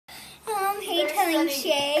doing,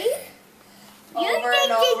 Shay? Over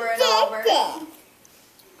and over and over.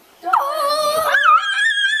 Oh!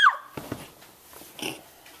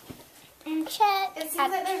 And check. It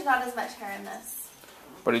seems like there's not as much hair in this.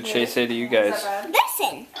 What did Shay say to you guys?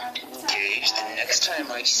 Listen. Okay, the next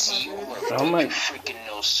time I see you, Oh my freaking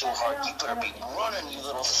nose so hard, you better be running, you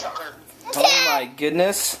little sucker. Oh my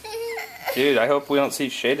goodness. Dude, I hope we don't see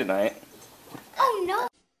Shay tonight. Oh no.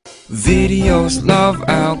 Videos love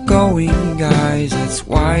outgoing guys. That's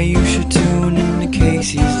why you should tune into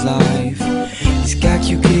Casey's life. He's got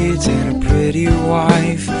cute kids and a pretty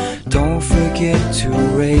wife. Don't forget to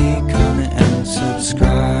rate, comment, and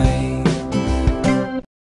subscribe.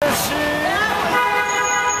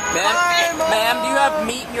 Ma'am, do you have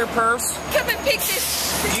meat in your purse? Come and pick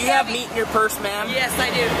this. Do you have meat in your purse, ma'am? Yes, I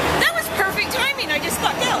do. That was perfect timing. I just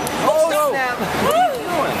got down. Oh, snap.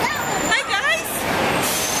 Hi,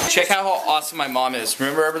 guys. Check out how awesome my mom is.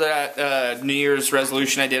 Remember that New Year's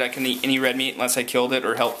resolution I did? I couldn't eat any red meat unless I killed it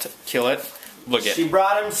or helped kill it. Look at. She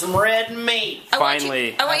brought him some red meat.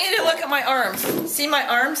 Finally. I want you to look at my arms. See my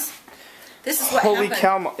arms? This is what Holy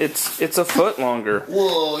happened. cow! It's a foot longer.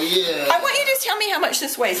 Whoa, yeah. I want you to tell me how much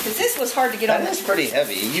this weighs, because this was hard to get on. That is pretty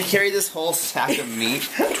heavy. You carry this whole sack of meat?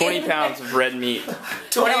 20 pounds of red meat.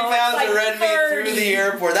 20 pounds like of red 30. meat through the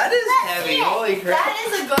airport. That is heavy. Holy crap. That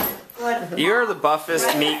is a good. You're the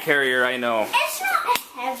buffest meat carrier I know. It's not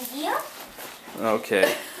heavy.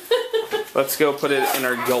 Okay. Let's go put it in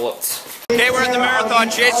our gullets. Okay, we're at the marathon.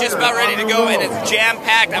 Shay's just about ready to go, and it's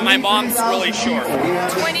jam-packed, and my mom's really short.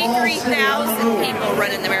 23,000 people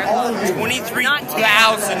running the marathon.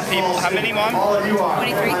 23,000 people. How many, Mom?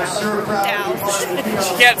 23,000.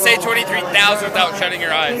 She can't say 23,000 without shutting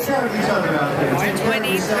her eyes.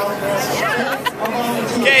 23.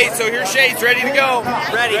 Okay, so here's Shay's ready to go.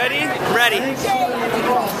 Ready? Ready.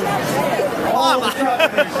 Mom.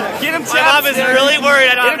 Get him, My mom is really worried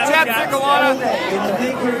I don't Get him chapstick, Alana.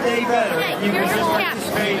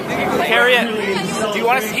 Carry it. Do you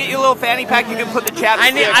want us to get you a little fanny pack? You can put the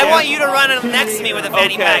chapstick. I want you to run next to me with a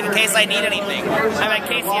fanny pack in case I need anything. I'm like,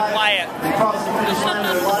 Casey, apply it.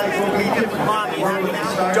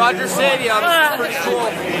 Dodger Stadium. Pretty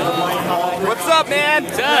cool. What's up, man?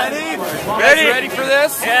 Ready for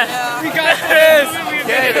this? Yeah. We got this.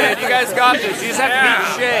 Okay, dude, you guys got this. You just have to beat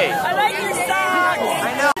Shay. I like your socks. I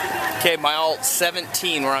know. Okay, mile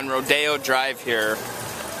 17. We're on Rodeo Drive here.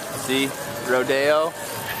 See? Rodeo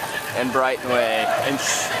and Brighton Way.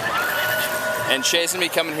 And Shay's gonna be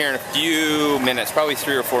coming here in a few minutes, probably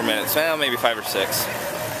 3 or 4 minutes. Well, maybe 5 or 6.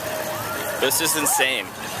 This is insane.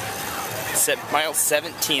 Mile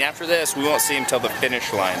 17. After this, we won't see him till the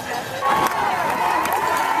finish line.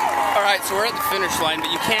 Alright, so we're at the finish line, but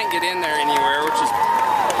you can't get in there anywhere, which is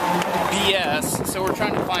BS. So we're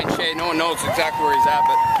trying to find Shay. No one knows exactly where he's at,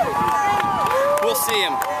 but we'll see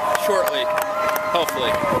him shortly,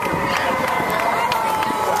 hopefully.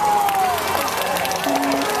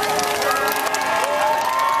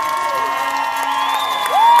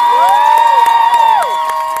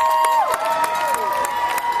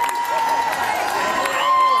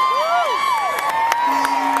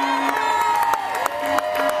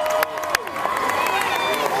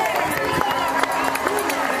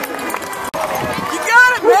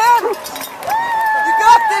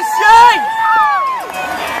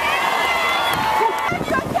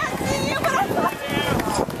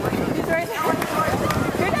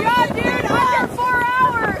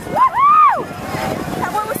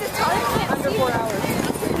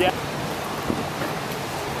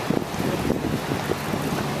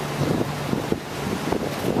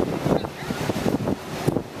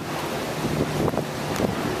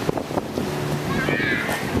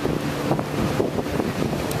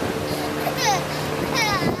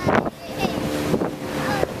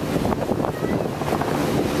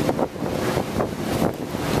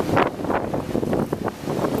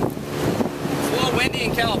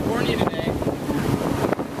 In California today.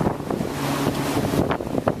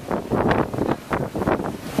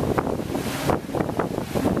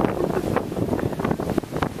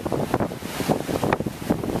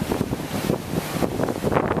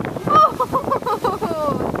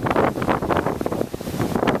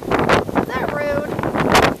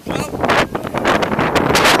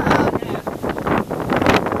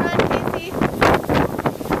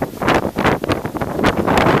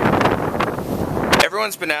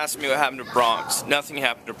 Everyone's been asking me what happened to Bronx. Nothing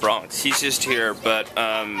happened to Bronx. He's just here, but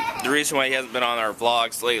the reason why he hasn't been on our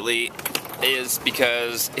vlogs lately is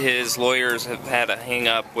because his lawyers have had a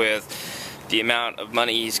hang-up with the amount of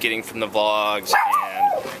money he's getting from the vlogs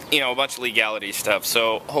and, you know, a bunch of legality stuff.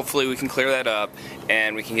 So hopefully we can clear that up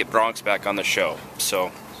and we can get Bronx back on the show.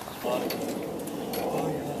 So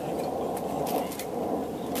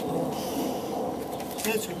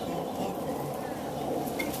That's a good puppy.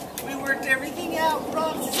 We worked everything out.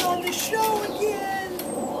 Bronx is on the show again.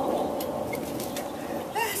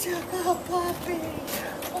 That's a good puppy.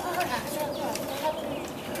 Oh, that's a good puppy.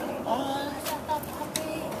 Oh, that's a good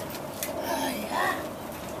puppy. Oh, yeah.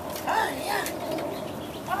 Oh, yeah.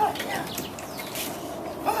 Oh, yeah.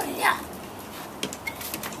 Oh, yeah.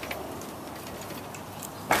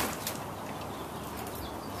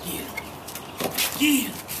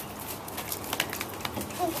 Yeah.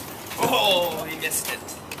 Oh, he missed it.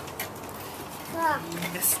 Yeah. He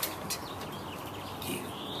missed it.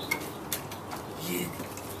 Yeah.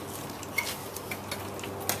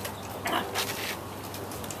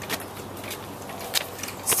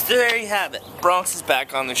 So there you have it. Bronx is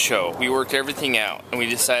back on the show. We worked everything out, and we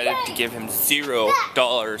decided to give him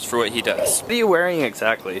 $0 for what he does. What are you wearing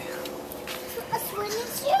exactly? A swimming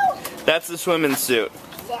suit? That's the swimming suit.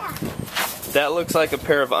 Yeah. That looks like a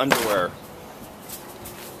pair of underwear.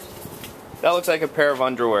 That looks like a pair of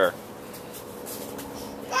underwear.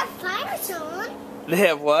 They have pirates on. They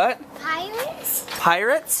have what? Pirates?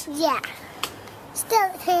 Pirates? Yeah.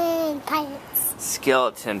 Skeleton pirates.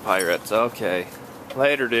 Skeleton pirates, okay.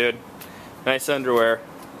 Later, dude. Nice underwear.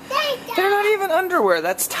 Thank They're not even underwear,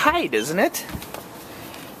 that's tight, isn't it?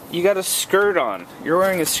 You got a skirt on. You're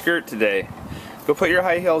wearing a skirt today. Go put your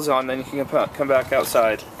high heels on, then you can come back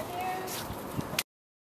outside.